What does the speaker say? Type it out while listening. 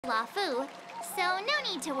LaFu, so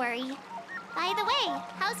no need to worry. By the way,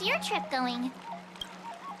 how's your trip going?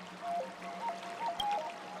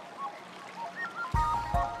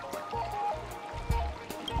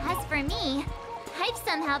 As for me, I've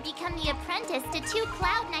somehow become the apprentice to two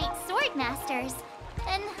Cloud Knight sword masters.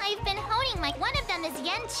 And I've been honing one of them is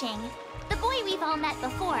Yenqing, the boy we've all met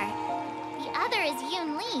before. The other is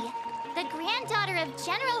Yun Li, the granddaughter of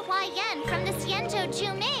General Hua Yan from the Xianzhou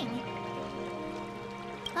Juming.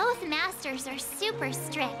 Both masters are super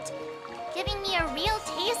strict, giving me a real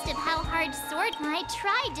taste of how hard sword. I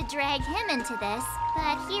tried to drag him into this,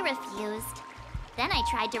 but he refused. Then I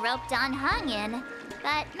tried to rope Dan Heng in,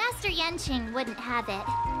 but Master Yenqing wouldn't have it.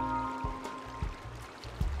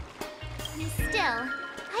 Still,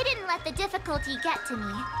 I didn't let the difficulty get to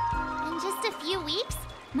me. In just a few weeks,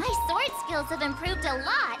 my sword skills have improved a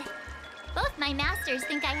lot. Both my masters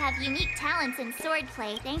think I have unique talents in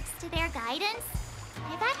swordplay. Thanks to their guidance,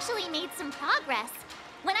 I've actually made some progress.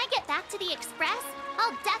 When I get back to the Express,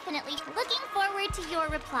 I'll definitely looking forward to your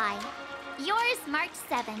reply. Yours, March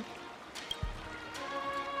 7th.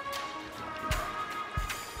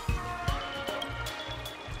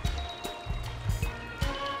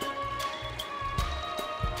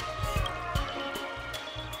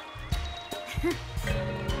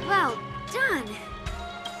 Well done!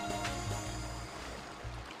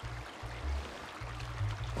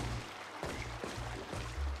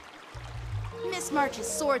 Miss March's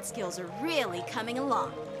sword skills are really coming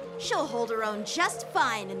along. She'll hold her own just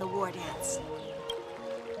fine in the war dance.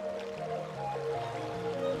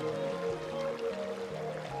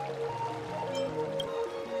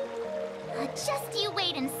 Just you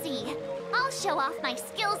wait and see. I'll show off my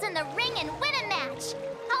skills in the ring and win a match.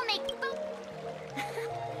 I'll make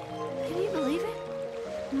Can you believe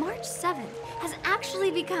it? March 7th has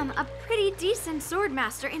actually become a pretty decent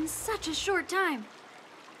swordmaster in such a short time.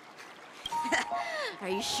 Are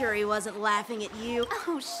you sure he wasn't laughing at you?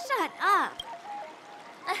 Oh, shut up!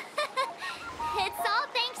 It's all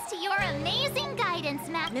thanks to your amazing guidance,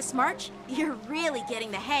 Miss March, you're really getting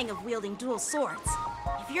the hang of wielding dual swords.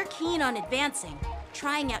 If you're keen on advancing,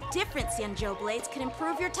 trying out different Xianzhou blades could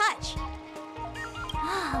improve your touch.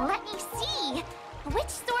 Oh, let me see. Which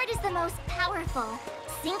sword is the most powerful?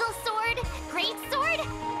 Single sword? Great sword?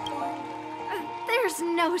 There's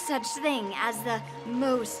no such thing as the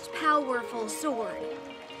most powerful sword.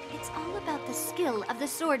 It's all about the skill of the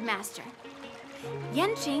swordmaster.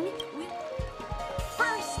 Yenqing,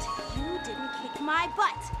 First, you didn't kick my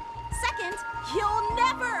butt. Second, you'll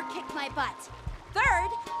never kick my butt. Third,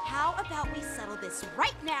 how about we settle this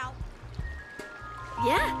right now?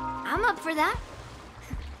 yeah, I'm up for that.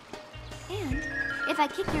 And if I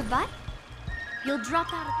kick your butt, you'll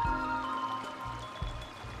drop out of...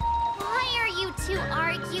 Why are you two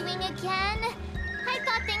arguing again? I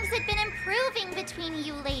thought things had been improving between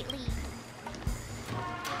you lately.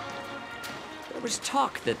 There was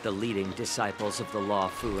talk that the leading disciples of the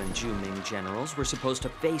LaFu and Juming generals were supposed to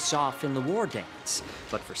face off in the war dance,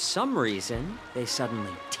 but for some reason, they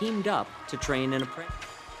suddenly teamed up to train an apprentice.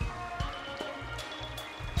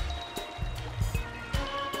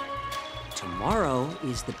 Tomorrow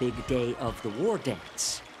is the big day of the war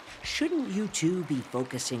dance. Shouldn't you two be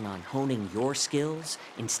focusing on honing your skills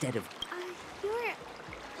instead of...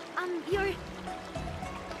 you're...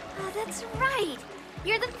 Oh, that's right.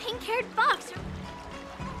 You're the pink-haired boxer.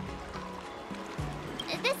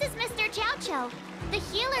 This is Mr. Jiaoqiu, the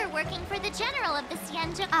healer working for the general of the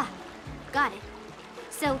Xianzhou. Ah, got it.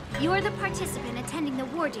 So, you're the participant attending the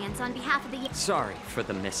war dance on behalf of the... Sorry for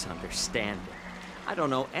the misunderstanding. I don't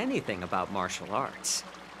know anything about martial arts.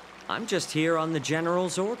 I'm just here on the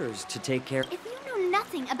general's orders to take care... If you know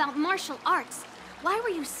nothing about martial arts, why were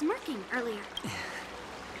you smirking earlier?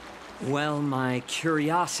 Well, my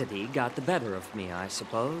curiosity got the better of me, I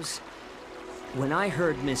suppose. When I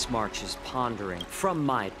heard Miss March's pondering from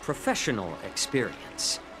my professional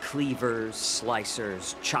experience, cleavers,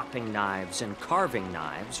 slicers, chopping knives, and carving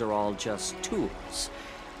knives are all just tools.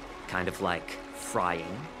 Kind of like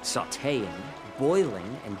frying, sautéing,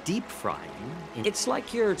 boiling, and deep frying. It's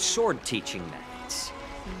like your sword teaching methods.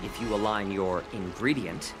 If you align your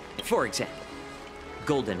ingredient, for example,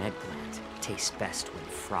 golden eggplant tastes best when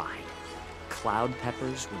fried. Cloud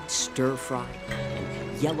peppers when stir-fried,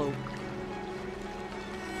 and yellow...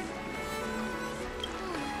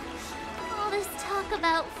 All this talk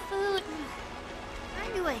about food.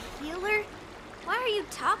 Are you a healer? Why are you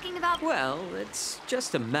talking about... Well, it's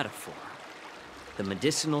just a metaphor. The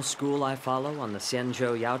medicinal school I follow on the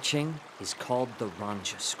Xianzhou Yaoqing is called the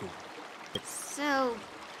Ranja School. So,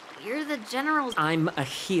 you're the general's... I'm a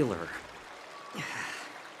healer.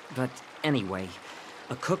 But anyway,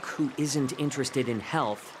 A cook who isn't interested in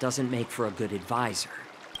health doesn't make for a good advisor.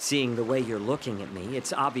 Seeing the way you're looking at me,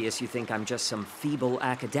 it's obvious you think I'm just some feeble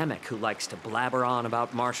academic who likes to blabber on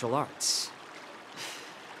about martial arts.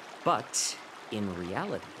 But, in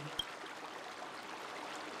reality...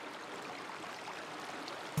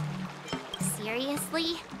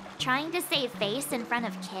 Seriously? Trying to save face in front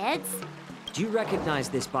of kids? Do you recognize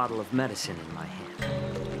this bottle of medicine in my hand?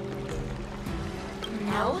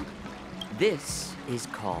 No. This is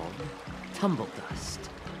called tumble dust.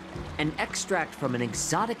 An extract from an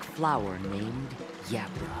exotic flower named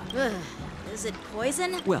Yabra. Ugh. Is it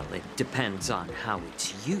poison? Well, it depends on how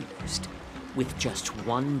it's used. With just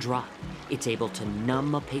one drop, it's able to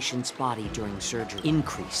numb a patient's body during surgery,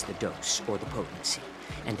 increase the dose or the potency,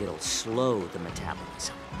 and it'll slow the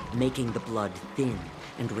metabolism, making the blood thin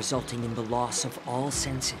and resulting in the loss of all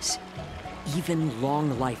senses. Even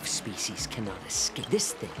long-life species cannot escape.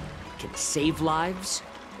 This thing can save lives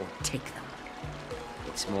or take them.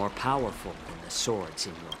 It's more powerful than the swords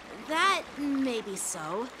in your... That may be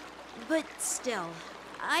so, but still,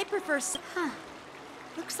 I prefer Huh.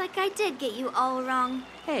 Looks like I did get you all wrong.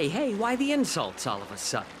 Hey, why the insults all of a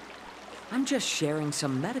sudden? I'm just sharing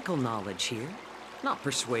some medical knowledge here, not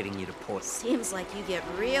persuading you to poison. Seems like you get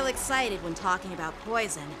real excited when talking about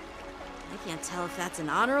poison. I can't tell if that's an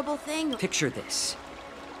honorable thing. Picture this.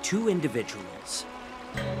 Two individuals.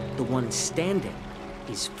 The one standing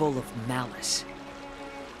is full of malice.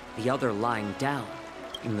 The other lying down,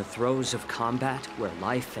 in the throes of combat where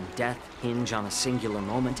life and death hinge on a singular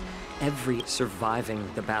moment, every surviving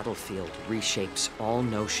the battlefield reshapes all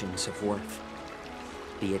notions of worth.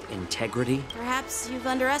 Be it integrity... Perhaps you've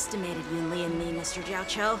underestimated Yunli and me, Mr.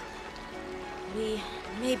 Jiaoqiu. We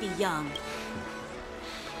may be young.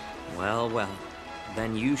 Well,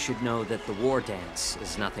 then you should know that the war dance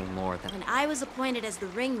is nothing more than... When I was appointed as the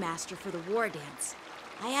ringmaster for the war dance,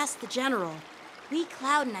 I asked the general, we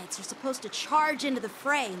Cloud Knights are supposed to charge into the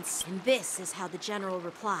fray, and this is how the general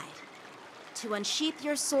replied. To unsheath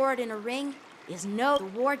your sword in a ring is the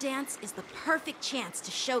war dance is the perfect chance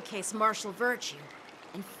to showcase martial virtue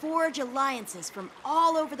and forge alliances from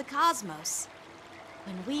all over the cosmos.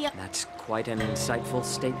 When we... That's quite an insightful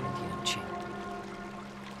statement, Yanqing.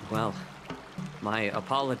 Well, my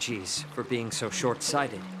apologies for being so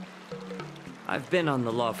short-sighted. I've been on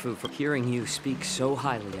the Luofu for hearing you speak so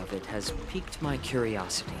highly of it has piqued my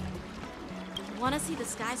curiosity. Want to see the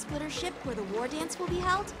Sky Splitter ship where the war dance will be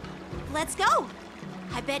held? Let's go!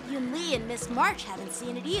 I bet Yunli and Miss March haven't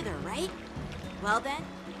seen it either, right? Well then...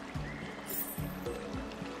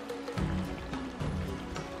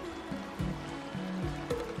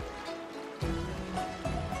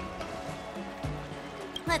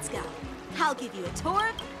 Let's go. I'll give you a tour.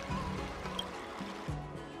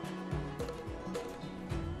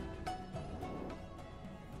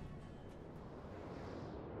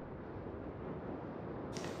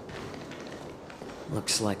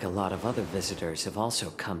 Looks like a lot of other visitors have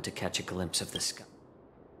also come to catch a glimpse of the sky.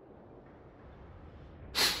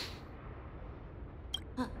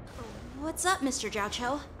 What's up, Mr.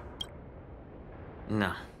 Jiaoqiu?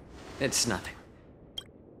 No, it's nothing.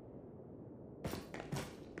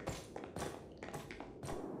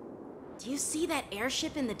 Do you see that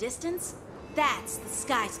airship in the distance? That's the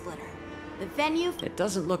Sky Splitter. The venue... It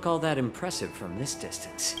doesn't look all that impressive from this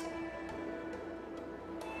distance.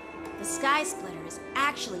 The Sky Splitter is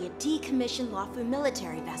actually a decommissioned Luofu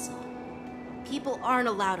military vessel. People aren't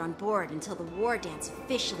allowed on board until the war dance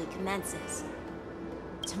officially commences.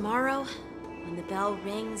 Tomorrow, when the bell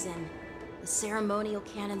rings and the ceremonial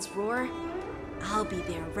cannons roar, I'll be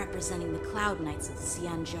there representing the Cloud Knights of the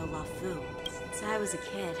Xianzhou Luofu. Since I was a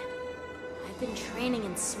kid, I've been training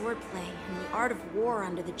in swordplay and the art of war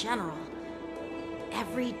under the general.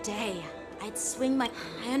 Every day, I'd swing my...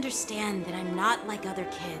 I understand that I'm not like other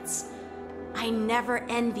kids. I never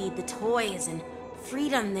envied the toys and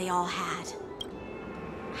freedom they all had.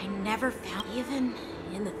 I never found, even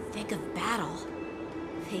in the thick of battle,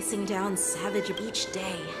 facing down savage each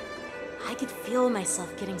day, I could feel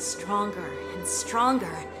myself getting stronger and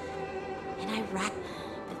stronger, and I racked...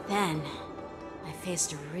 But then, I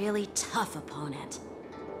faced a really tough opponent.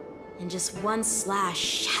 And just one slash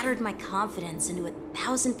shattered my confidence into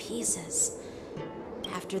 1,000 pieces.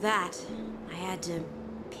 After that, I had to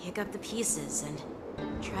pick up the pieces and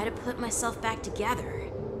try to put myself back together.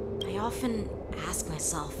 I often ask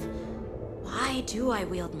myself, why do I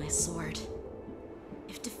wield my sword?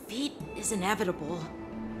 If defeat is inevitable,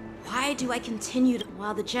 why do I continue to...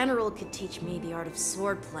 While the general could teach me the art of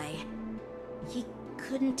swordplay, he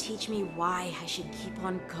couldn't teach me why I should keep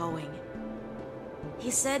on going. He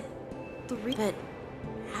said, but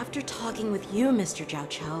After talking with you, Mr. Zhao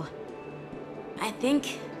Chou, I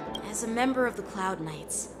think, as a member of the Cloud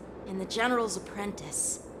Knights and the General's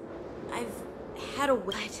apprentice, I've had a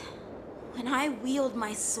wit. When I wield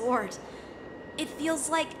my sword, it feels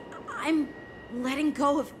like I'm letting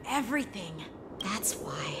go of everything. That's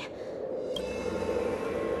why.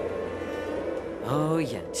 Oh,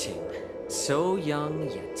 Yanqing. So young,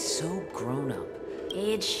 yet so grown up.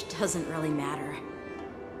 Age doesn't really matter.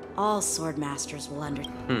 All sword masters will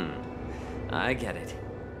I get it.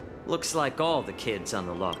 Looks like all the kids on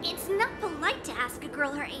the law. It's not polite to ask a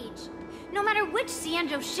girl her age, no matter which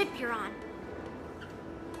Xianzhou ship you're on.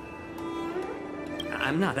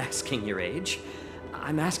 I'm not asking your age.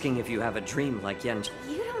 I'm asking if you have a dream like Yanqing.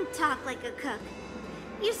 You don't talk like a cook.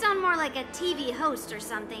 You sound more like a TV host or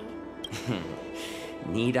something.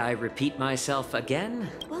 Need I repeat myself again?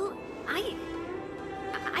 Well,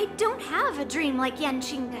 I don't have a dream like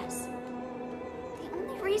Yanqing does. The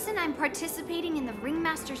only reason I'm participating in the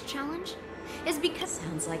Ringmaster's Challenge is because...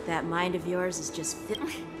 Sounds like that mind of yours is just fit.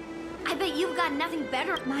 I bet you've got nothing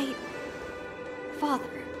better. My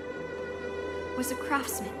father was a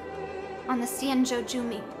craftsman on the Xianzhou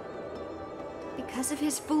Juming. Because of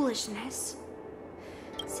his foolishness,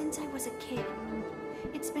 since I was a kid,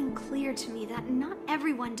 it's been clear to me that not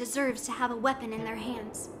everyone deserves to have a weapon in their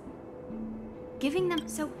hands. Giving them...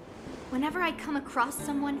 So, whenever I come across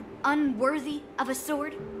someone unworthy of a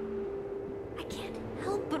sword, I can't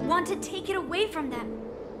help but want to take it away from them.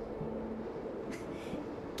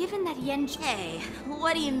 Given that Yanqing... Hey,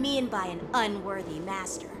 what do you mean by an unworthy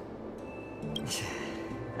master?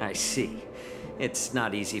 I see. It's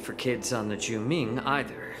not easy for kids on the Juming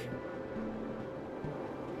either.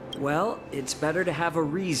 Well, it's better to have a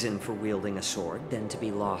reason for wielding a sword than to be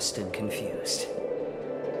lost and confused.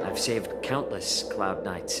 I've saved countless Cloud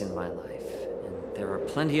Knights in my life, and there are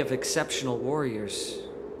plenty of exceptional warriors,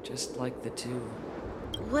 just like the two.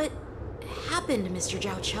 What happened, Mr.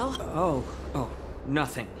 Zhao Chou? Oh,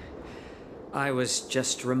 nothing. I was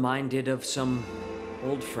just reminded of some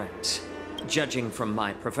old friends. Judging from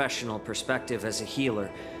my professional perspective as a healer,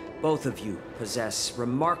 both of you possess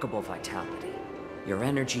remarkable vitality. Your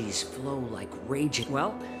energies flow like raging...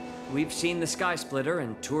 Well, we've seen the Sky Splitter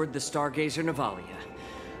and toured the Stargazer Navalia.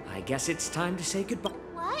 I guess it's time to say goodbye.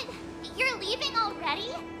 What? You're leaving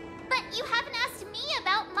already? But you haven't asked me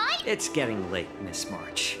about my... It's getting late, Miss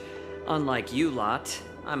March. Unlike you lot,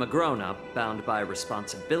 I'm a grown-up bound by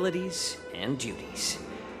responsibilities and duties.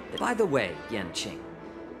 By the way, Yanqing,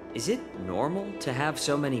 is it normal to have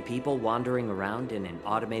so many people wandering around in an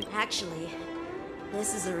automated... Actually,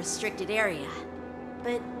 this is a restricted area.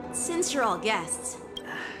 But since you're all guests...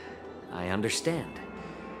 I understand.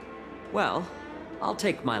 Well, I'll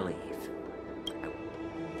take my leave.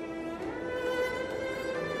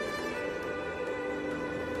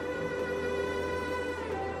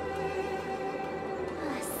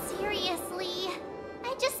 Seriously?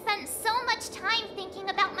 I just spent so much time thinking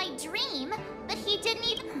about my dream, but he didn't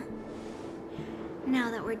even... Now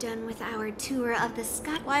that we're done with our tour of the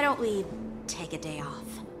sky... Why don't we take a day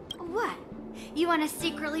off? What? You want to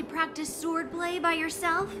secretly practice swordplay by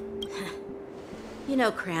yourself? You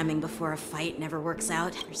know cramming before a fight never works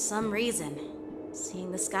out. For some reason,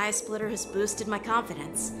 seeing the Sky Splitter has boosted my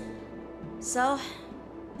confidence. So,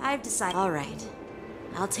 I've decided... Alright,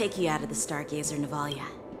 I'll take you out of the Stargazer Navalia.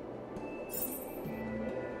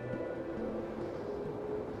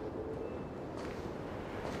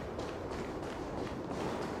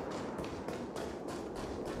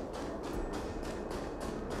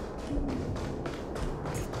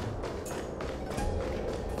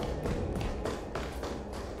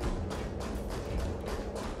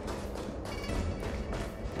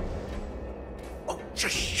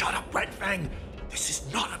 Just shut up, Red Fang! This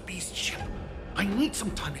is not a beast ship. I need some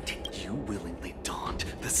time to take... You willingly donned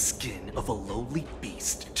the skin of a lowly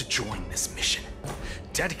beast to join this mission,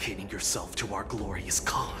 dedicating yourself to our glorious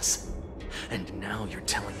cause. And now you're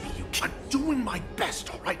telling me you can't... I'm doing my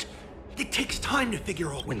best, all right? It takes time to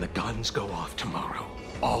figure out... When the guns go off tomorrow,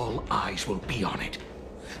 all eyes will be on it.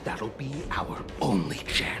 That'll be our only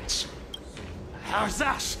chance. How's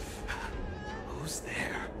that? Who's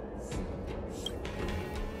there?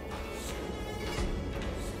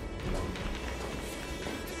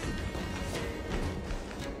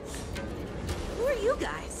 Who are you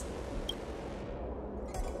guys?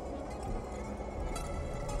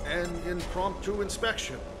 An impromptu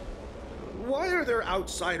inspection. Why are there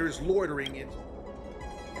outsiders loitering in...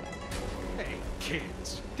 Hey,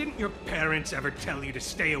 kids, didn't your parents ever tell you to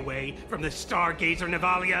stay away from the Stargazer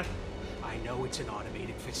Navalia? I know it's an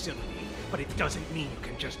automated facility, but it doesn't mean you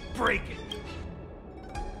can just break it.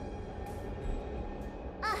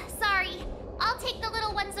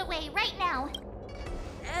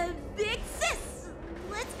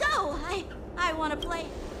 late.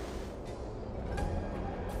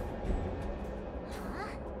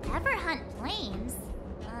 Huh? Ever hunt flames?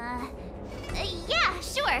 Yeah,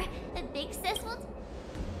 sure. The big sis will...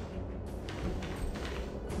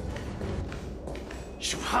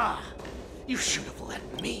 Shuha! You should have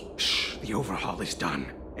let me. Shh, the overhaul is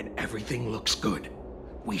done, and everything looks good.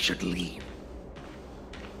 We should leave.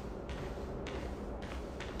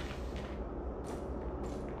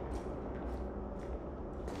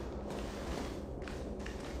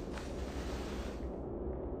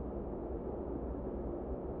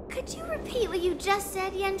 Could you repeat what you just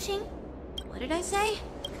said, Yanqing? What did I say?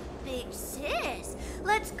 Big sis,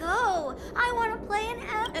 let's go. I want to play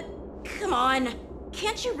an Come on.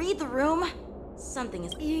 Can't you read the room? Something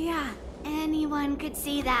is... Yeah, anyone could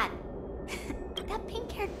see that. That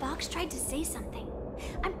pink-haired fox tried to say something.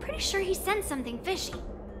 I'm pretty sure he sensed something fishy.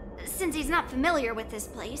 Since he's not familiar with this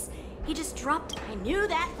place, he just dropped... I knew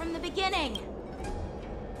that from the beginning.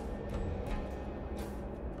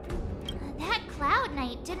 That Cloud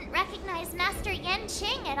Knight didn't recognize Master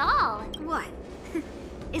Yanqing at all. What?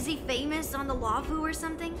 Is he famous on the Lavu or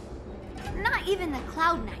something? Not even the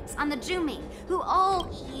Cloud Knights on the Juming, who all...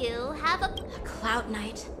 You have a... A Cloud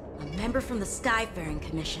Knight, a member from the Skyfaring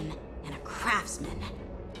Commission, and a craftsman.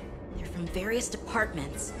 They're from various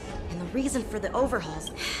departments, and the reason for the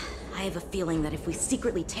overhauls... I have a feeling that if we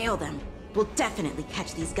secretly tail them, we'll definitely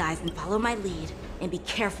catch these guys and follow my lead, and be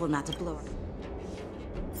careful not to blow...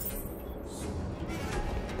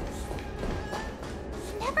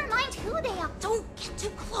 Never mind who they are. Don't get too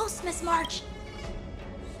close, Miss March!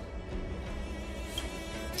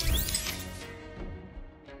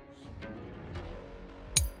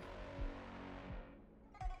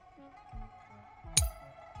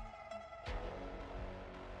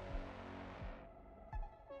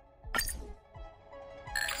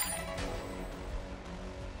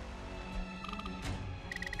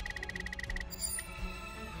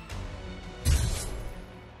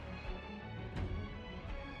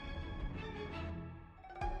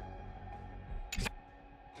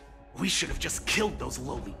 We should have just killed those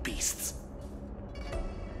lowly beasts.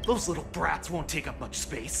 Those little brats won't take up much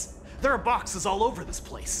space. There are boxes all over this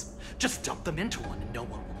place. Just dump them into one and no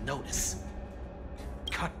one will notice.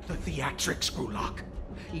 Cut the theatrics, Grulok.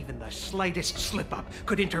 Even the slightest slip-up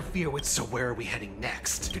could interfere with... So where are we heading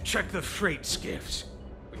next? To check the freight skiffs.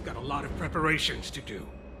 We've got a lot of preparations to do.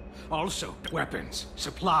 Also, weapons,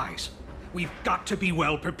 supplies. We've got to be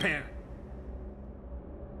well prepared.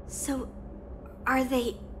 So, are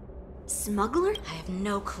they... smuggler? I have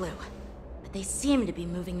no clue, but they seem to be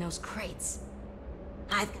moving those crates.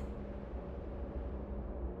 I've...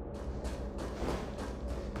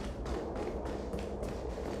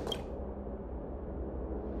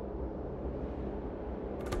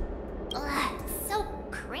 Ugh, it's so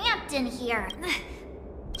cramped in here.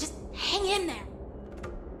 Just hang in there.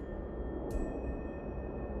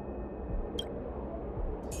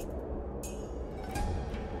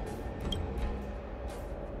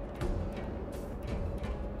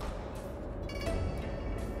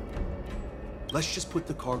 Let's just put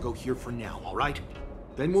the cargo here for now, all right?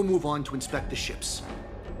 Then we'll move on to inspect the ships.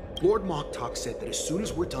 Lord Moktok said that as soon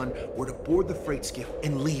as we're done, we're to board the freight skiff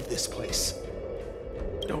and leave this place.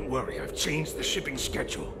 Don't worry, I've changed the shipping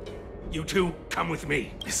schedule. You two, come with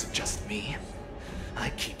me. Is it just me?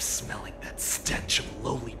 I keep smelling that stench of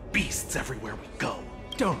lowly beasts everywhere we go.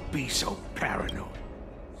 Don't be so paranoid.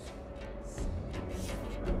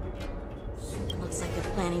 Looks like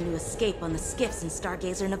they're planning to escape on the skiffs in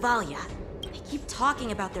Stargazer Navalia. They keep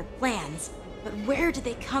talking about their plans, but where did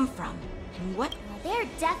they come from? And what? They're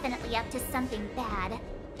definitely up to something bad.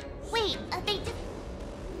 Wait, they did...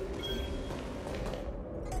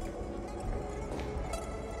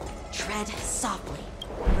 Tread softly,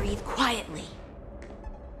 breathe quietly,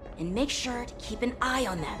 and make sure to keep an eye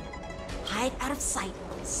on them. Hide out of sight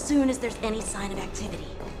as soon as there's any sign of activity.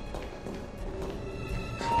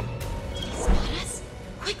 Did they spot us?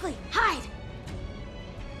 Quickly, hide!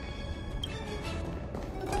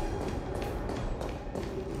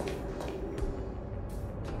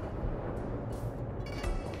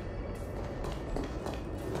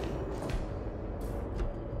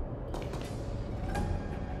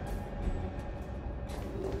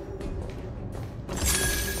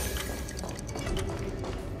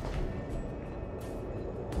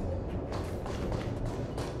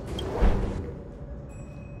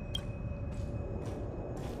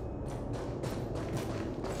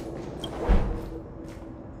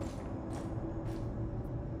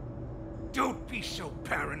 Don't be so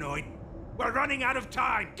paranoid. We're running out of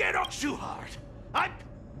time. Get up! Shuhard,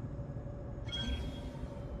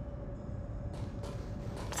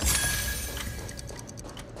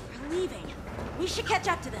 should catch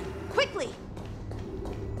up to them, quickly!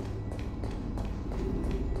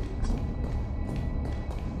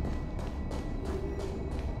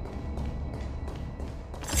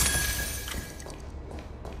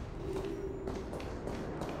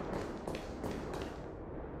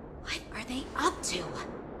 What are they up to?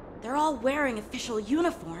 They're all wearing official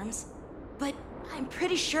uniforms, but I'm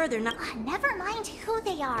pretty sure they're not— Never mind who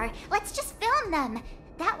they are. Let's just film them.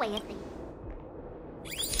 That way if they...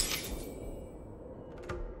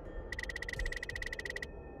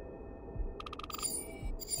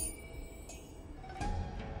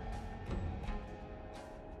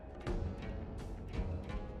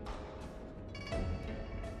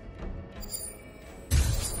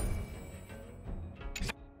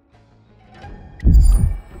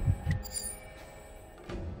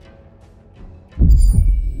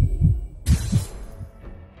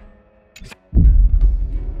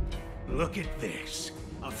 Look at this.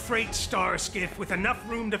 A freight star skiff with enough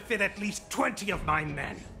room to fit at least 20 of my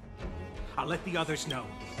men. I'll let the others know.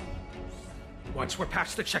 Once we're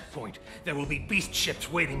past the checkpoint, there will be beast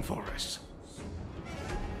ships waiting for us.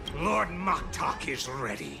 Lord Moktok is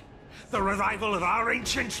ready. The revival of our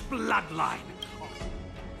ancient bloodline.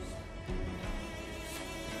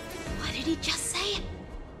 What did he just say?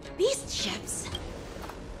 Beast ships?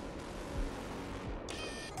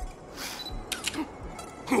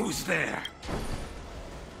 Who's there?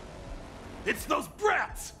 It's those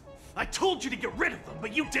brats! I told you to get rid of them,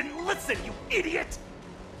 but you didn't listen, you idiot!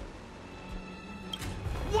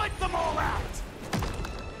 Wipe them all out!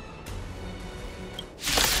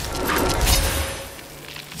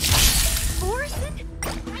 Orson?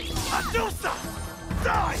 Adusa!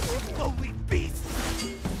 Die, you lowly beast!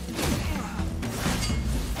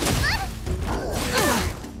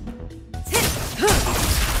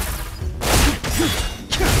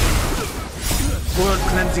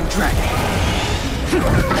 Blood-cleansing dragon.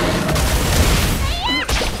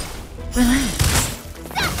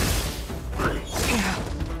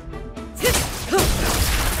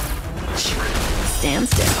 Stand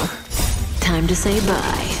still. Time to say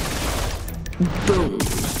bye. Boom.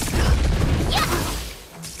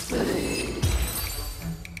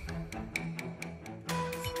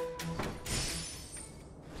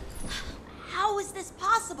 How is this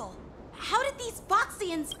possible? How did these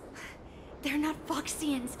Foxians— They're not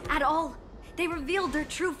Foxians at all. They revealed their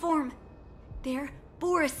true form. They're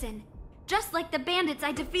Borisin, just like the bandits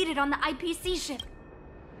I defeated on the IPC ship.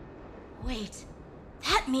 Wait,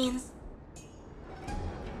 that means—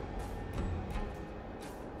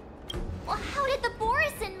 Well, how did the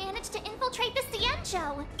Borisin manage to infiltrate the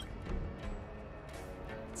Cienjo?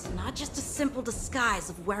 it's not just a simple disguise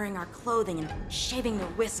of wearing our clothing and shaving their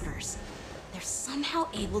whiskers. They're somehow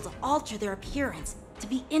able to alter their appearance to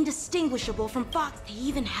be indistinguishable from Fox. They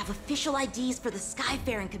even have official IDs for the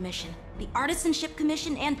Skyfaring Commission, the Artisanship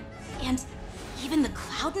Commission, and even the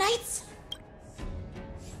Cloud Knights?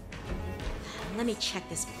 Let me check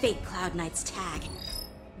this fake Cloud Knight's tag.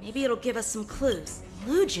 Maybe it'll give us some clues.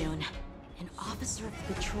 Lujun, an officer of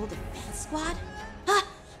the Patrol Defense Squad?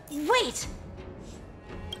 Wait!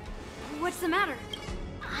 What's the matter?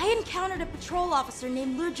 I encountered a patrol officer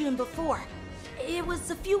named Lujun before. It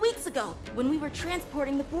was a few weeks ago, when we were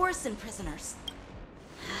transporting the Borisin prisoners.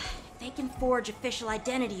 If they can forge official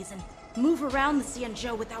identities and move around the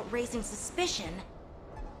Cienjo without raising suspicion—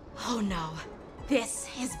 oh no, this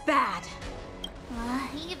is bad.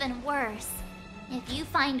 Even worse. If you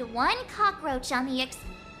find one cockroach on the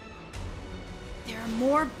There are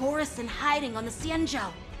more Borisin hiding on the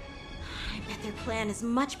Cienjo. I bet their plan is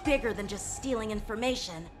much bigger than just stealing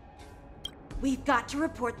information. We've got to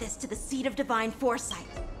report this to the Seat of Divine Foresight.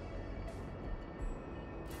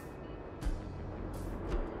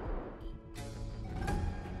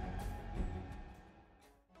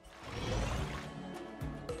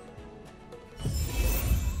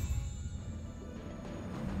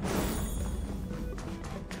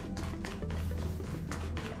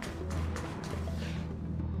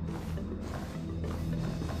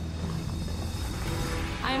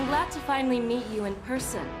 I am glad to finally meet you in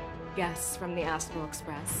person, guests from the Astral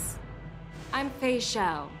Express. I'm Fei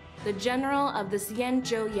Xiao, the General of the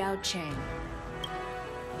Cienjo Yaocheng.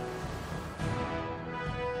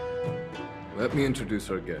 Let me introduce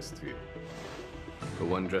our guest to you. The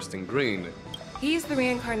one dressed in green. He's the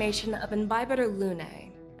reincarnation of Imbibitor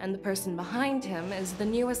Lune, and the person behind him is the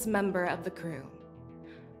newest member of the crew.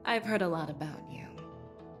 I've heard a lot about you.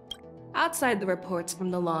 Outside the reports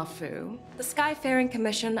from the Law Fu, the Skyfaring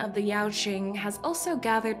Commission of the Yaocheng has also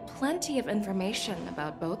gathered plenty of information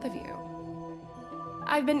about both of you.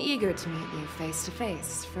 I've been eager to meet you face to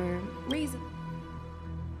face for reasons.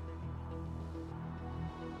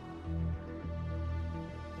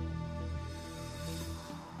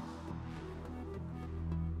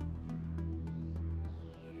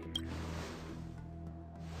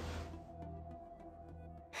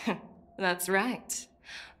 That's right.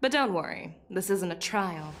 But don't worry, this isn't a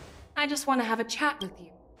trial. I just want to have a chat with you.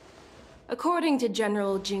 According to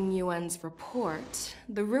General Jing Yuan's report,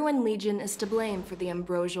 the Ruin Legion is to blame for the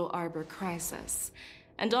Ambrosial Arbor crisis,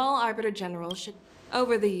 and all Arbiter Generals should...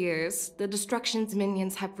 Over the years, the Destruction's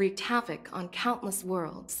minions have wreaked havoc on countless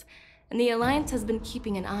worlds, and the Alliance has been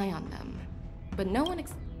keeping an eye on them. But no one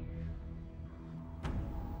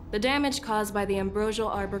The damage caused by the Ambrosial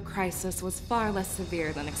Arbor crisis was far less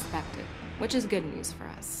severe than expected, which is good news for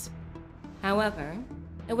us. However,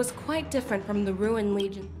 it was quite different from the Ruin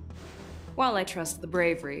Legion. While I trust the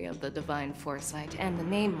bravery of the Divine Foresight and the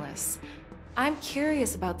Nameless, I'm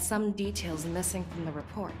curious about some details missing from the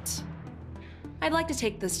report. I'd like to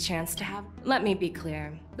take this chance to have... Let me be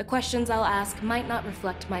clear. The questions I'll ask might not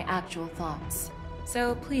reflect my actual thoughts.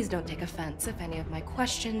 So please don't take offense if any of my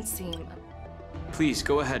questions seem... Please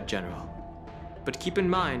go ahead, General. But keep in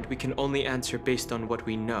mind we can only answer based on what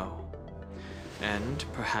we know. And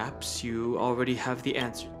perhaps you already have the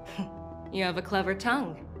answer. You have a clever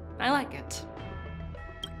tongue. I like it.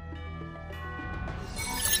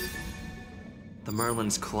 The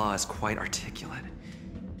Merlin's claw is quite articulate.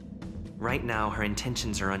 Right now, her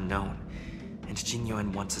intentions are unknown, and Jing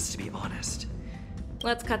Yuan wants us to be honest.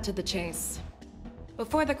 Let's cut to the chase.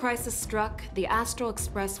 Before the crisis struck, the Astral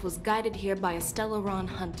Express was guided here by a Stellaron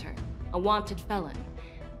hunter, a wanted felon,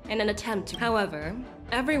 in an attempt to... However,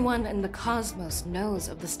 everyone in the cosmos knows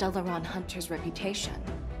of the Stellaron hunter's reputation.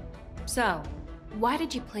 So, why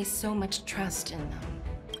did you place so much trust in them?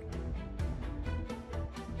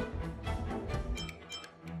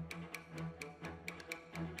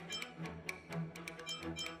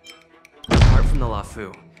 Apart from the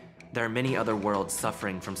Lafu, there are many other worlds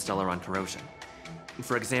suffering from Stellaron corrosion.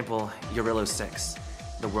 For example, Eurillo 6,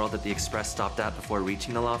 the world that the Express stopped at before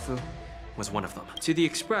reaching the Lafu, was one of them. To the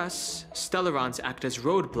Express, Stellarons act as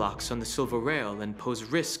roadblocks on the Silver Rail and pose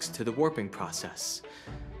risks to the warping process.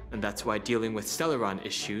 And that's why dealing with Stellaron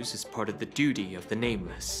issues is part of the duty of the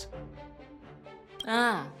Nameless.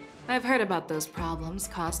 Ah, I've heard about those problems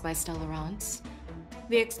caused by Stellarons.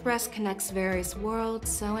 The Express connects various worlds,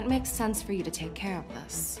 so it makes sense for you to take care of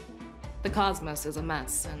this. The cosmos is a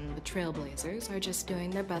mess, and the Trailblazers are just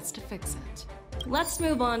doing their best to fix it. Let's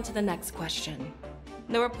move on to the next question.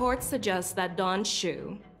 The report suggests that Don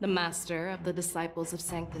Shu, the master of the Disciples of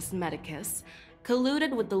Sanctus Medicus,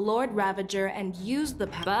 colluded with the Lord Ravager and used the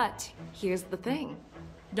power. But here's the thing.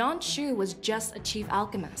 Don Shu was just a chief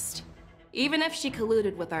alchemist. Even if she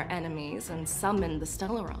colluded with our enemies and summoned the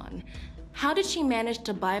Stellaron, how did she manage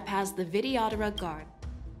to bypass the Vidyadhara guard?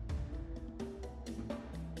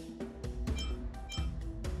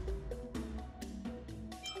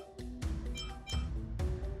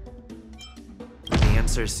 The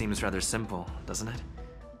answer seems rather simple, doesn't it?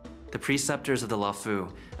 The preceptors of the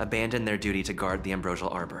Lafu abandoned their duty to guard the Ambrosial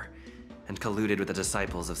Arbor, and colluded with the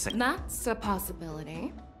disciples of Saint... That's a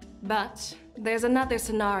possibility. But there's another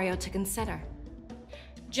scenario to consider.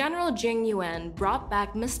 General Jing Yuan brought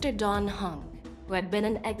back Mr. Don Hung, who had been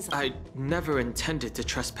in exile. I never intended to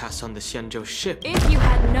trespass on the Xianzhou ship. If you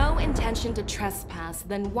had no intention to trespass,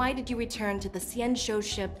 then why did you return to the Xianzhou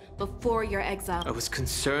ship before your exile? I was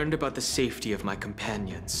concerned about the safety of my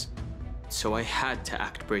companions, so I had to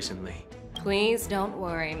act brazenly. Please don't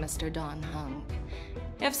worry, Mr. Don Hung.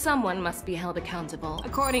 If someone must be held accountable,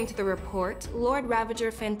 according to the report, Lord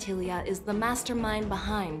Ravager Fantilia is the mastermind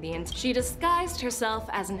behind the She disguised herself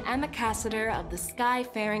as an ambassador of the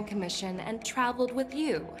Skyfaring Commission and traveled with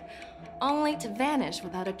you, only to vanish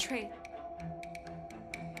without a trace.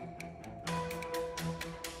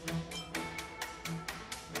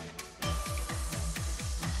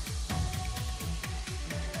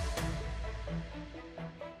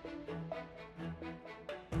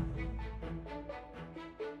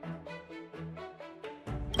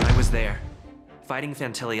 There, fighting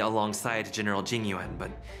Fantilia alongside General Jing Yuan, but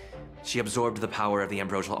she absorbed the power of the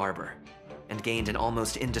Ambrosial Arbor and gained an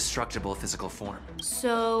almost indestructible physical form.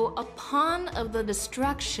 So, a pawn of the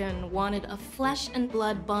destruction wanted a flesh and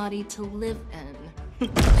blood body to live in.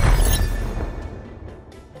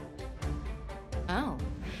 Oh.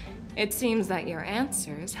 It seems that your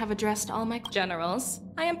answers have addressed all my generals.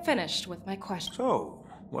 I am finished with my questions. So,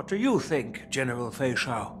 what do you think, General Fei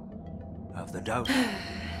Shao? Of the doubt?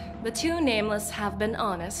 The two Nameless have been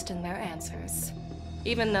honest in their answers,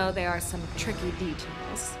 even though there are some tricky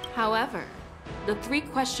details. However, the 3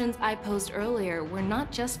 questions I posed earlier were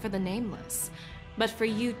not just for the Nameless, but for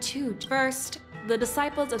you too. First, the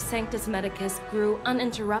Disciples of Sanctus Medicus grew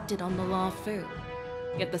uninterrupted on the Lafu,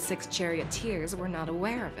 yet the 6 charioteers were not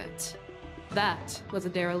aware of it. That was a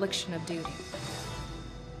dereliction of duty.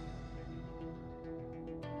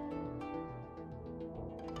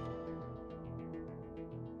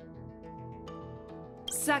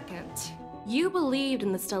 Second, you believed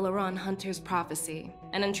in the Stellaron Hunter's prophecy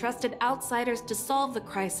and entrusted outsiders to solve the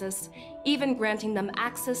crisis, even granting them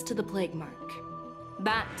access to the Plague Mark.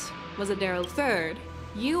 That was a Daryl. Third,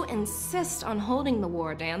 you insist on holding the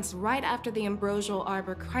war dance right after the Ambrosial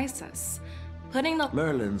Arbor crisis, putting the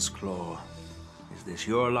Merlin's Claw. Is this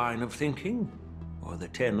your line of thinking? Or the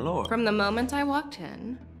Ten Lords? From the moment I walked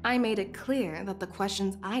in, I made it clear that the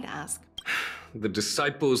questions I'd ask. The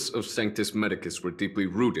disciples of Sanctus Medicus were deeply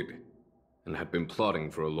rooted and had been plotting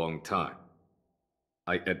for a long time.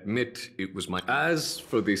 I admit it was my... As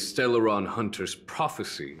for the Stellaron Hunter's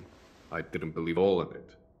prophecy, I didn't believe all of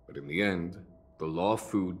it. But in the end, the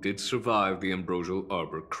Lawfu did survive the Ambrosial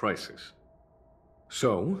Arbor crisis.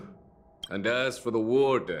 So, and as for the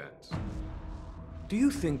war dance, do you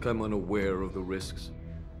think I'm unaware of the risks?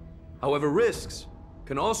 However, risks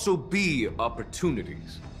can also be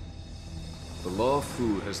opportunities. The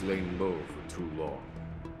Lawfu has lain low for too long.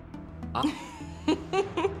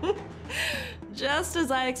 Just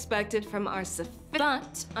as I expected from our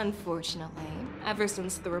But, unfortunately, ever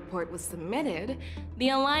since the report was submitted, the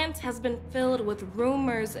Alliance has been filled with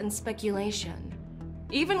rumors and speculation.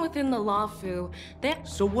 Even within the Lawfu,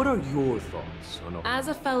 So what are your thoughts on... As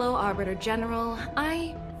a fellow Arbiter General,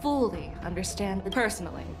 I fully understand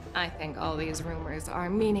Personally, I think all these rumors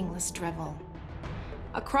are meaningless drivel.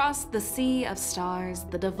 Across the sea of stars,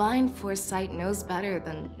 the divine foresight knows better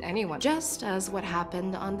than anyone, just as what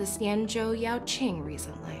happened on the Xianzhou Yaoqing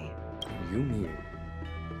recently. You mean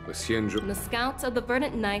the Xianzhou... The scouts of the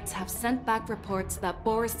Verdant Knights have sent back reports that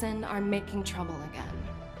Borisin are making trouble again.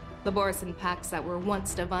 The Borisin packs that were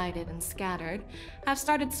once divided and scattered have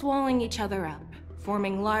started swallowing each other up,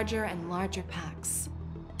 forming larger and larger packs.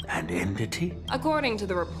 An entity? According to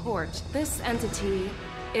the report, this entity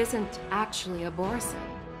isn't actually a Borisin.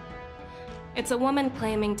 It's a woman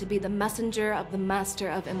claiming to be the messenger of the Master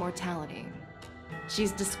of Immortality.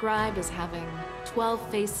 She's described as having 12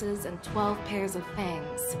 faces and 12 pairs of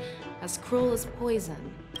fangs, as cruel as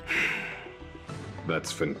poison.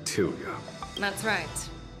 That's Ventilia. That's right.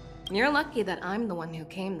 You're lucky that I'm the one who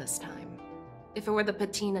came this time. If it were the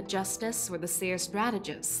Patina Justice or the Seer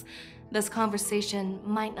Strategist, this conversation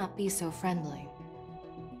might not be so friendly.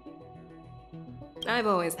 I've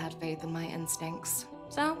always had faith in my instincts,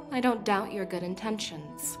 so I don't doubt your good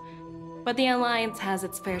intentions. But the Alliance has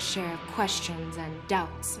its fair share of questions and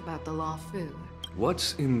doubts about the Lawfu.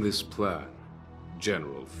 What's in this plan,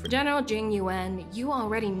 General? General Jing Yuan, you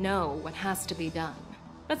already know what has to be done.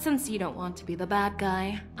 But since you don't want to be the bad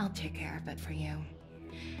guy, I'll take care of it for you.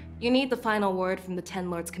 You need the final word from the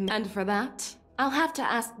Ten Lords and for that, I'll have to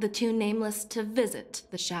ask the two Nameless to visit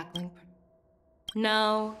the Shackling.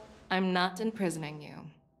 No, I'm not imprisoning you.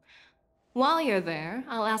 While you're there,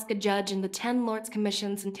 I'll ask a judge in the Ten Lords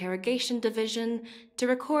Commission's Interrogation Division to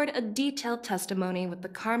record a detailed testimony with the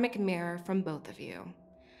karmic mirror from both of you.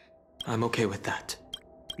 I'm okay with that.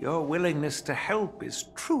 Your willingness to help is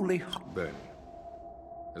truly... Then,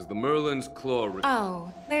 as the Merlin's Claw...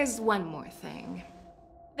 Oh, there's one more thing.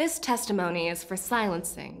 This testimony is for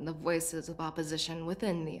silencing the voices of opposition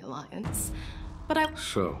within the Alliance, but I...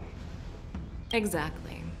 So?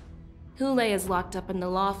 Exactly. Hule is locked up in the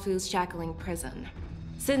Lawfu's Shackling prison.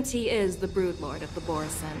 Since he is the Broodlord of the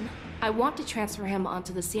Borisin, I want to transfer him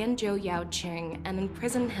onto the Xianzhou Yaoqing and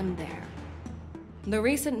imprison him there. The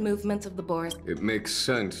recent movements of the Borisin... It makes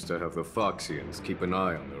sense to have the Foxians keep an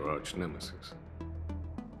eye on their arch-nemesis.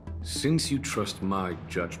 Since you trust my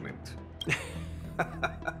judgment...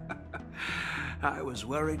 I was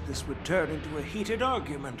worried this would turn into a heated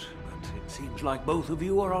argument, but it seems like both of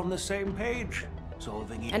you are on the same page.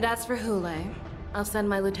 And as for Hule, I'll send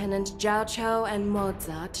my Lieutenant Zhao Chou and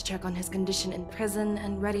Moza to check on his condition in prison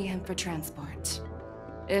and ready him for transport.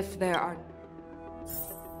 If there are...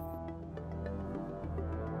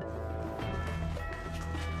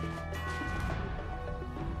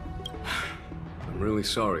 I'm really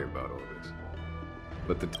sorry about all this.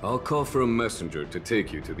 But I'll call for a messenger to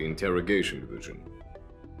take you to the Interrogation Division.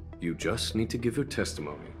 You just need to give your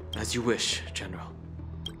testimony. As you wish, General.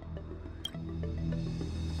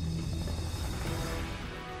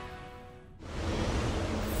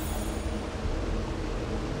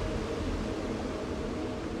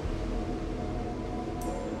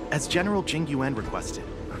 As General Jing Yuan requested,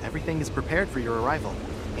 everything is prepared for your arrival,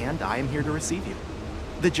 and I am here to receive you.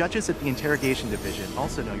 The judges at the Interrogation Division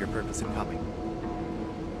also know your purpose in coming.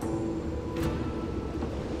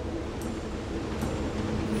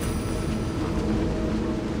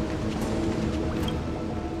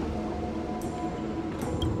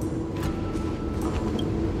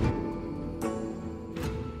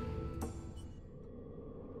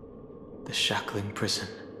 The Shackling prison.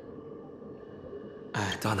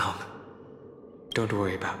 Danhong. Don't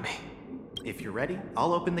worry about me. If you're ready,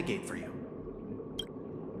 I'll open the gate for you.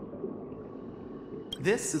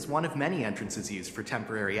 This is one of many entrances used for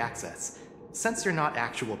temporary access. Since you're not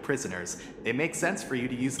actual prisoners, it makes sense for you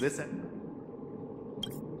to use this.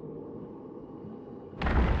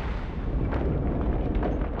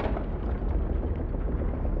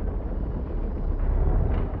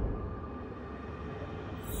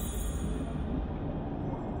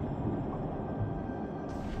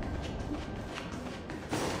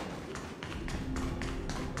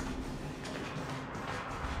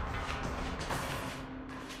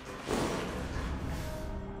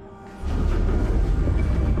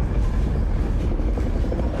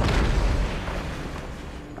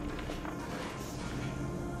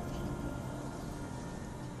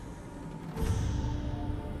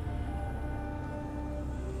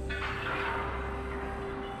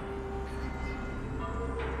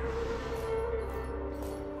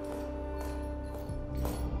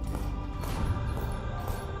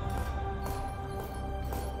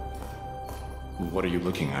 What are you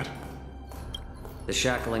looking at? The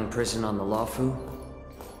shackling prison on the Luofu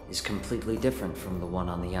is completely different from the one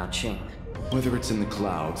on the Yaoqing. Whether it's in the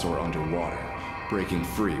clouds or underwater, breaking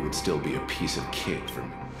free would still be a piece of cake for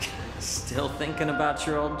me. Still thinking about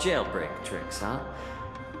your old jailbreak tricks, huh?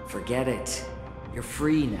 Forget it. You're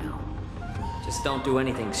free now. Just don't do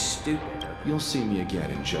anything stupid. You'll see me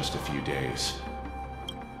again in just a few days.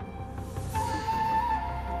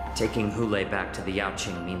 Taking Hule back to the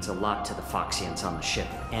Yaoqing means a lot to the Foxians on the ship,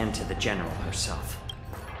 and to the General herself.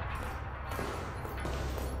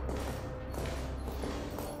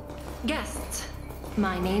 Guests,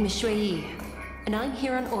 my name is Shui Yi, and I'm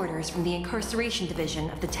here on orders from the Incarceration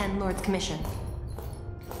Division of the Ten Lords Commission.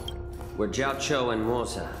 We're Jiao Cho and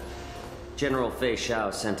Moza. General Fei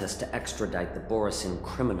Xiao sent us to extradite the Borisin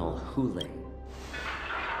criminal Hule.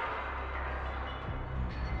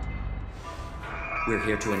 We're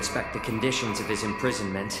here to inspect the conditions of his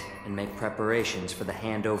imprisonment and make preparations for the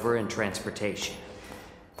handover and transportation.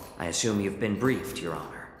 I assume you've been briefed, Your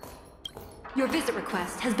Honor. Your visit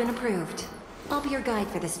request has been approved. I'll be your guide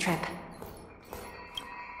for this trip.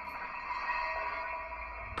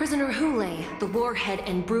 Prisoner Hule, the warhead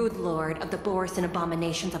and brood lord of the Borisin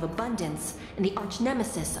Abominations of Abundance and the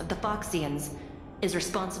arch-nemesis of the Foxians, is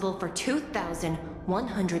responsible for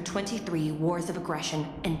 2,123 wars of aggression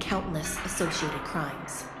and countless associated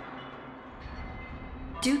crimes.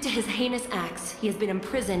 Due to his heinous acts, he has been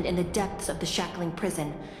imprisoned in the depths of the shackling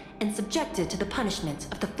prison and subjected to the punishment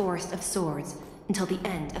of the Forest of Swords until the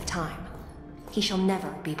end of time. He shall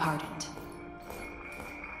never be pardoned.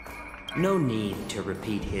 No need to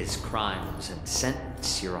repeat his crimes and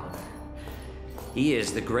sentence, Your Honor. He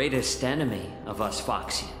is the greatest enemy of us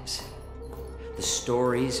Foxians. The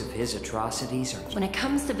stories of his atrocities are... When it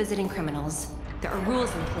comes to visiting criminals, there are rules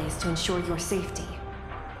in place to ensure your safety.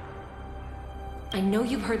 I know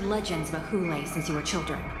you've heard legends about Hule since you were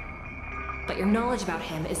children, but your knowledge about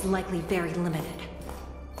him is likely very limited.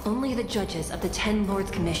 Only the judges of the Ten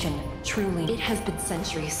Lords Commission truly... It has been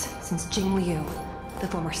centuries since Jing Liu, the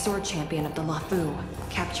former sword champion of the Luofu,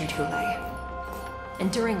 captured Hule.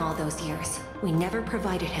 And during all those years, we never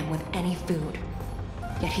provided him with any food.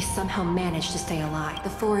 Yet he somehow managed to stay alive. The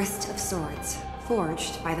Forest of Swords,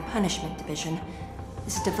 forged by the Punishment Division,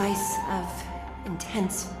 is a device of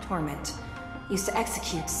intense torment, used to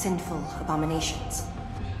execute sinful abominations.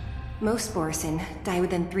 Most Borisin die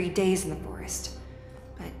within 3 days in the forest,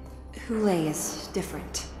 but Hule is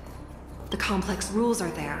different. The complex rules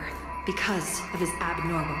are there because of his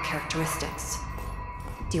abnormal characteristics.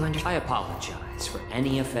 Do you understand? I apologize for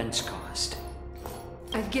any offense caused.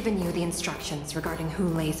 I've given you the instructions regarding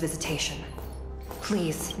Hule's visitation.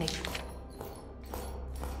 Please make...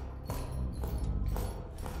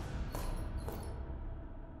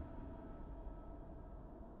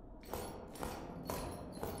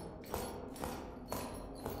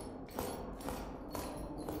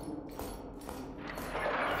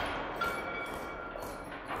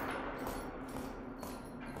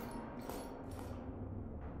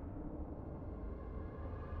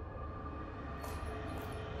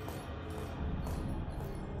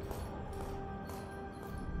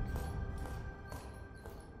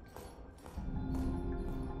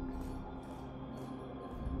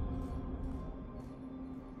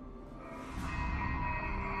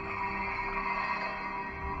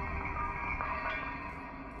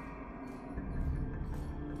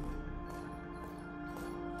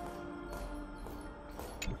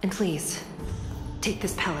 And please, take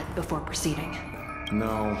this pellet before proceeding.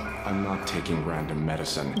 No, I'm not taking random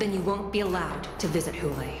medicine. Then you won't be allowed to visit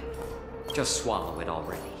Hule. Just swallow it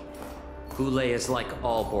already. Volée is like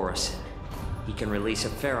all Borisin. He can release a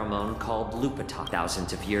pheromone called lupatoxin.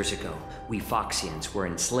 Thousands of years ago, we Foxians were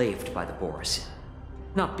enslaved by the Borisin.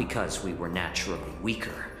 Not because we were naturally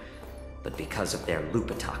weaker, but because of their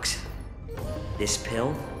lupatoxin. This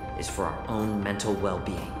pill is for our own mental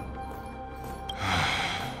well-being.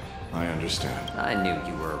 I understand. I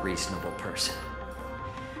knew you were a reasonable person.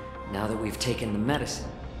 Now that we've taken the medicine...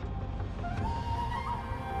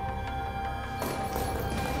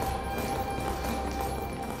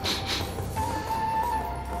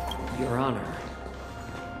 Your Honor.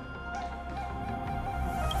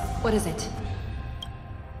 What is it?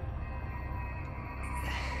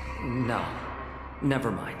 No. Never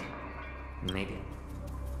mind. Maybe.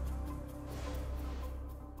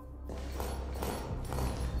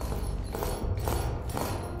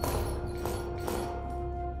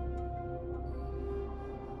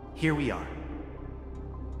 Here we are.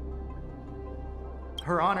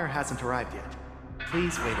 Her Honor hasn't arrived yet.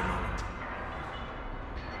 Please wait a moment.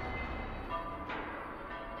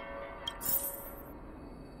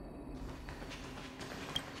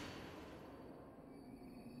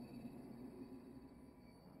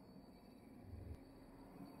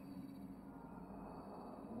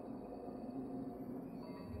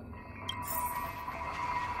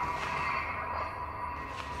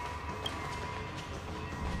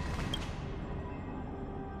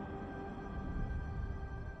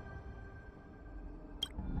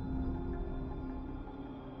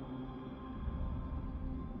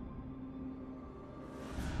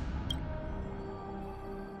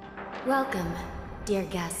 Welcome, dear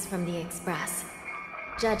guests from the Express.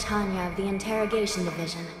 Judge Hanya of the Interrogation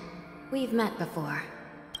Division. We've met before.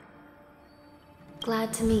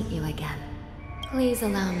 Glad to meet you again. Please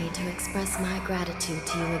allow me to express my gratitude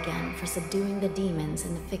to you again for subduing the demons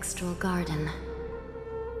in the Fixtral Garden.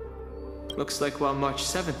 Looks like while March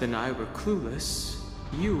 7th and I were clueless,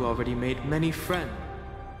 you already made many friends.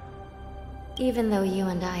 Even though you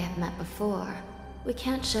and I have met before, we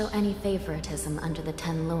can't show any favoritism under the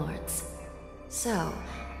Ten Lords. So,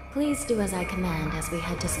 please do as I command as we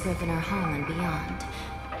head to Scrivener Hall and beyond.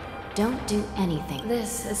 Don't do anything.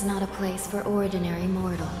 This is not a place for ordinary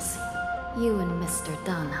mortals. You and Mr.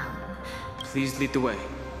 Dunham. Please lead the way,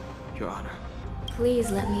 Your Honor.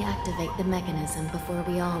 Please let me activate the mechanism before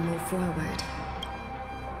we all move forward.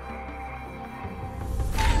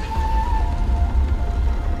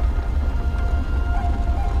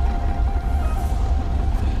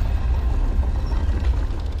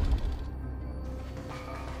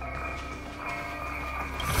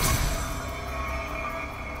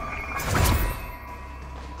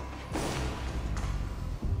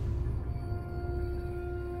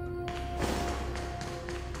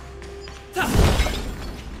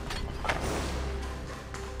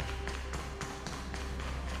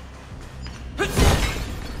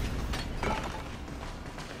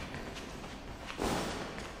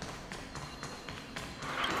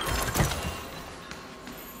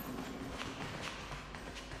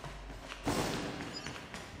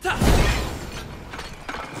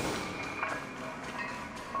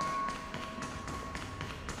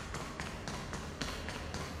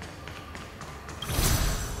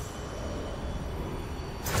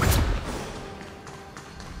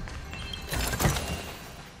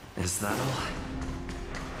 Is that all?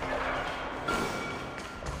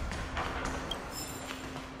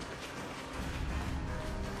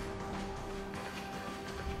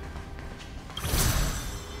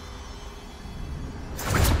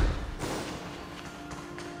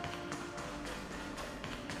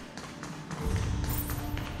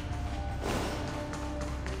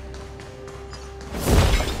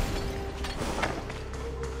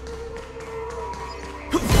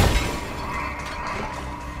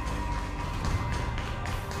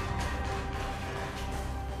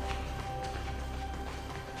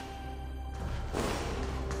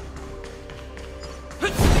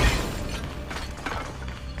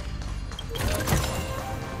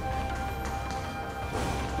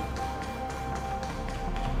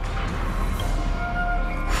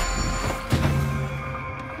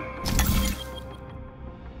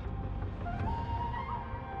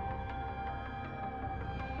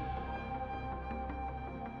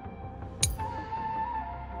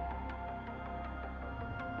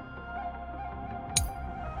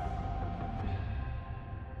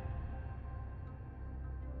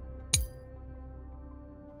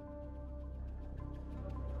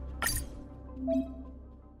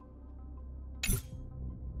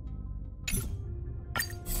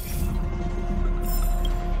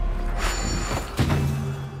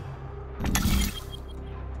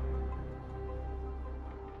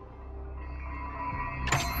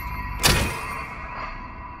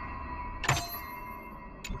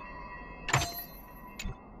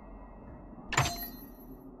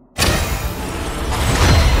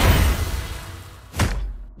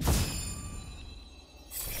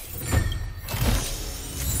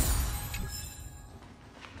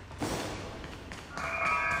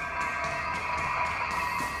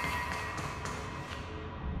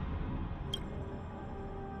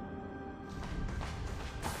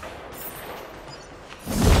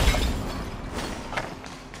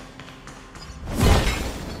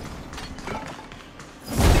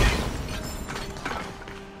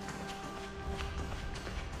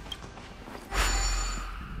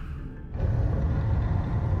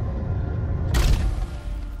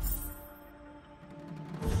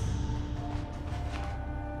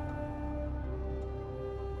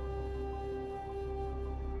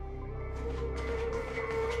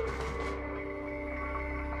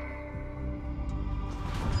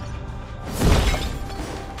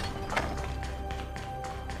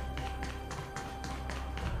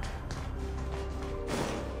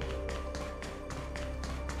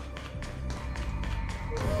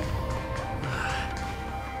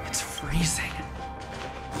 amazing.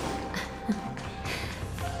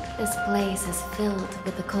 This place is filled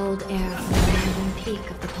with the cold air from the northern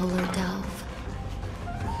peak of the polar delve.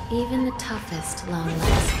 Even the toughest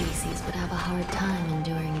long-lived species would have a hard time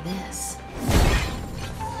enduring this.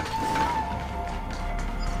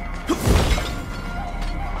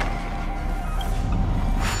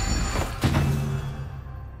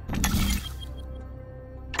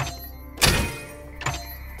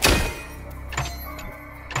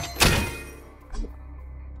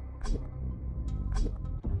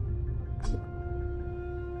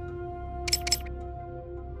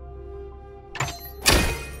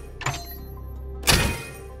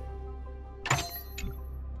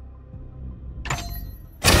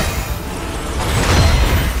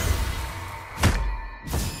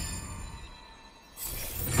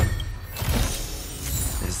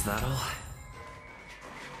 Is that all?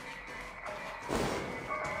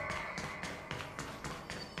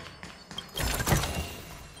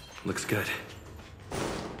 Looks good.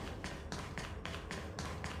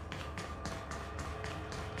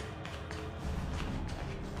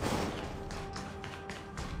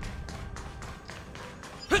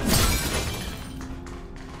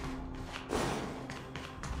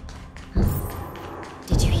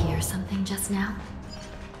 Did you hear something just now?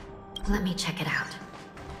 Let me check it out.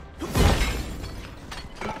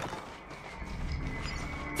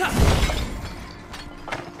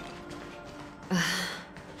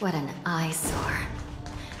 What an eyesore.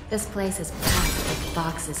 This place is packed with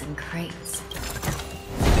boxes and crates.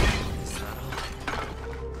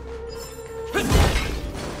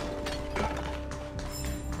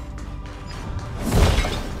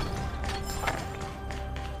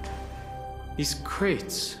 These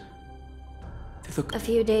crates... they look... A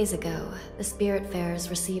few days ago, the Spiritfarers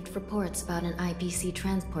received reports about an IPC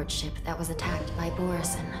transport ship that was attacked by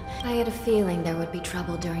Borison. I had a feeling there would be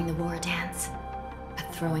trouble during the war dance.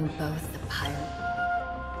 But throwing both the pirate...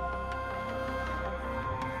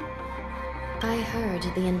 I heard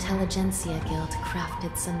the Intelligentsia Guild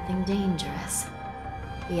crafted something dangerous.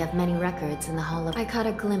 We have many records in the Hall of... I caught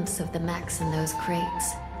a glimpse of the mechs in those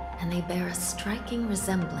crates, and they bear a striking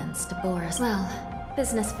resemblance to Boris. Well,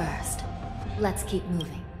 business first. Let's keep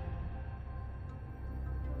moving.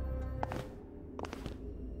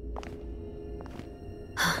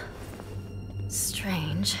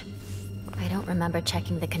 Strange. I don't remember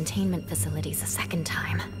checking the containment facilities a second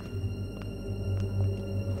time.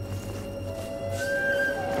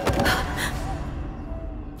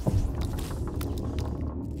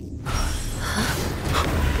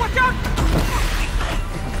 Watch out!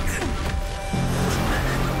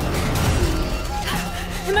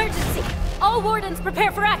 Emergency! All wardens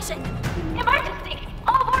prepare for action! Emergency!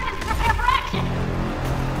 All wardens prepare for action!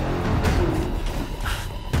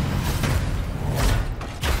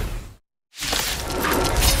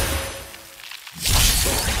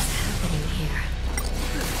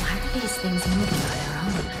 These things moving on their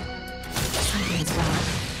own. Something's wrong.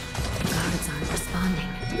 The guards aren't responding.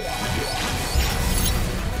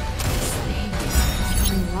 This thing is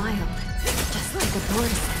going wild, just like a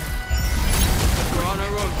Borison. We're on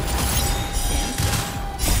our own.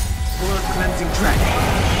 Blood cleansing dragon.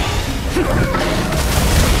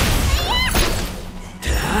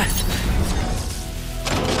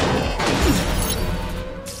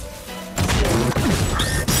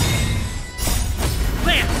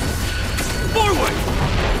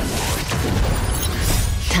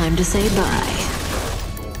 Time to say bye.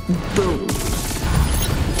 Boom.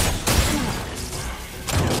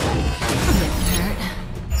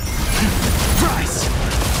 Price!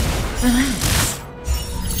 Relax.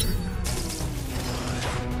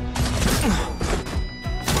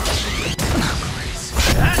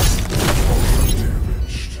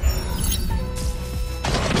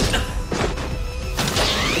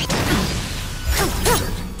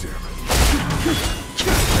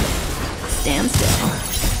 Stand still.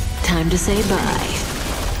 Time to say bye.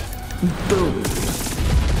 Boom.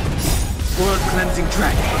 Blood cleansing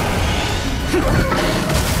dragon.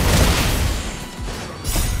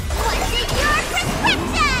 What's in your prescription?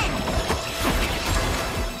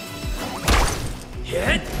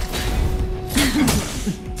 Hit!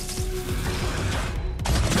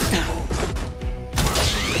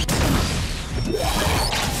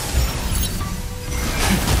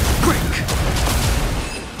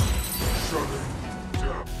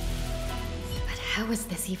 How is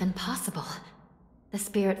this even possible? The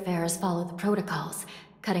Spiritfarers follow the protocols,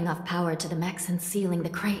 cutting off power to the mechs and sealing the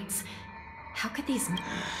crates. How could these...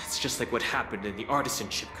 It's just like what happened in the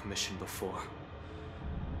Artisanship Commission before.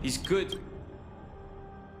 These good...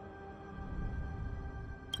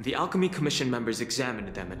 The Alchemy Commission members examined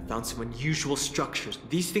them and found some unusual structures.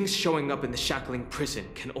 These things showing up in the shackling prison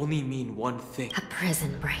can only mean one thing. A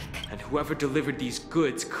prison break. And whoever delivered these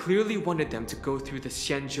goods clearly wanted them to go through the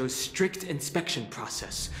Xianzhou's strict inspection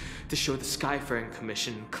process to show the Skyfaring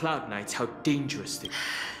Commission and Cloud Knights how dangerous they are.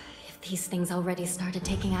 If these things already started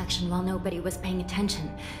taking action while nobody was paying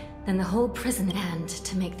attention, then the whole prison and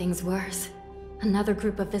to make things worse. Another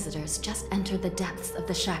group of visitors just entered the depths of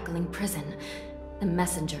the shackling prison. The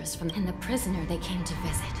messengers from the prisoner they came to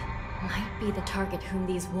visit might be the target whom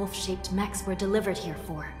these wolf-shaped mechs were delivered here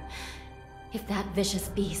for. If that vicious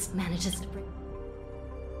beast manages to bring...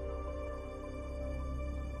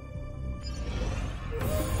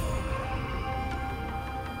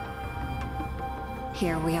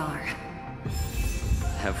 Here we are.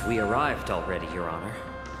 Have we arrived already, Your Honor?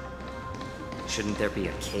 Shouldn't there be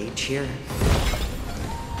a cage here?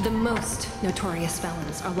 The most notorious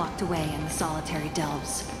felons are locked away in the solitary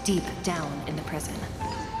delves, deep down in the prison.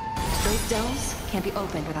 Those delves can't be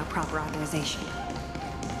opened without proper authorization.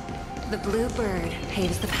 The blue bird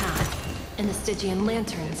paves the path, and the Stygian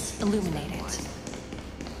lanterns illuminate it.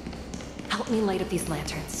 Help me light up these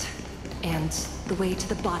lanterns, and the way to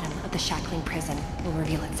the bottom of the shackling prison will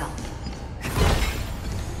reveal itself.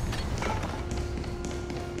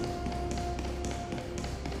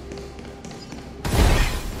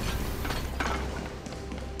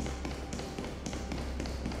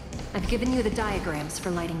 I've given you the diagrams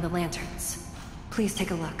for lighting the lanterns. Please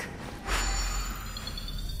take a look.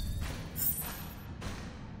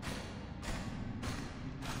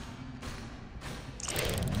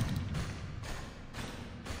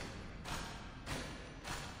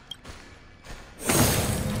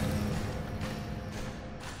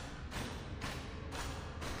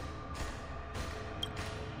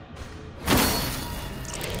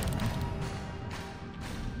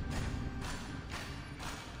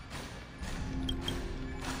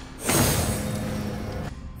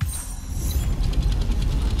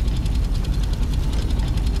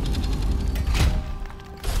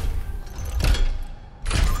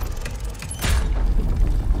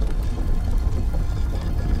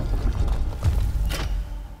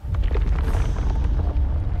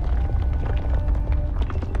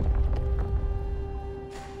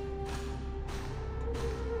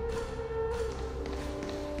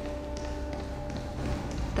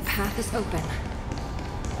 The path is open.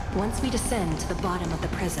 Once we descend to the bottom of the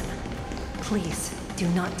prison, please do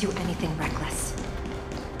not do anything reckless.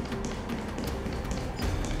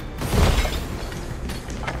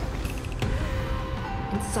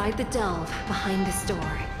 Inside the delve, behind this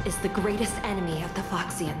door, is the greatest enemy of the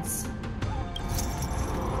Foxians.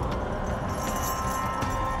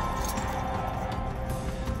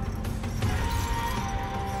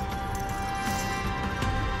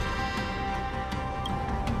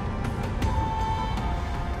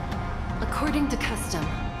 According to custom,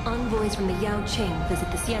 envoys from the Yao Qing visit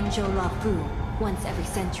the Xianzhou Lafu once every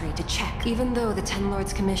century to check. Even though the Ten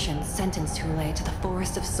Lords Commission sentenced Hulei to the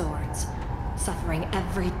Forest of Swords, suffering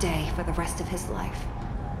every day for the rest of his life.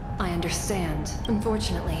 I understand.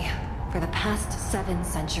 Unfortunately, for the past 7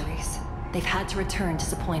 centuries, they've had to return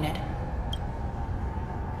disappointed.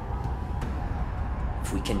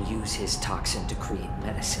 If we can use his toxin to create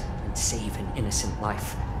medicine and save an innocent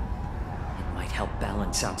life, it might help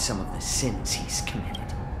balance out some of the sins he's committed.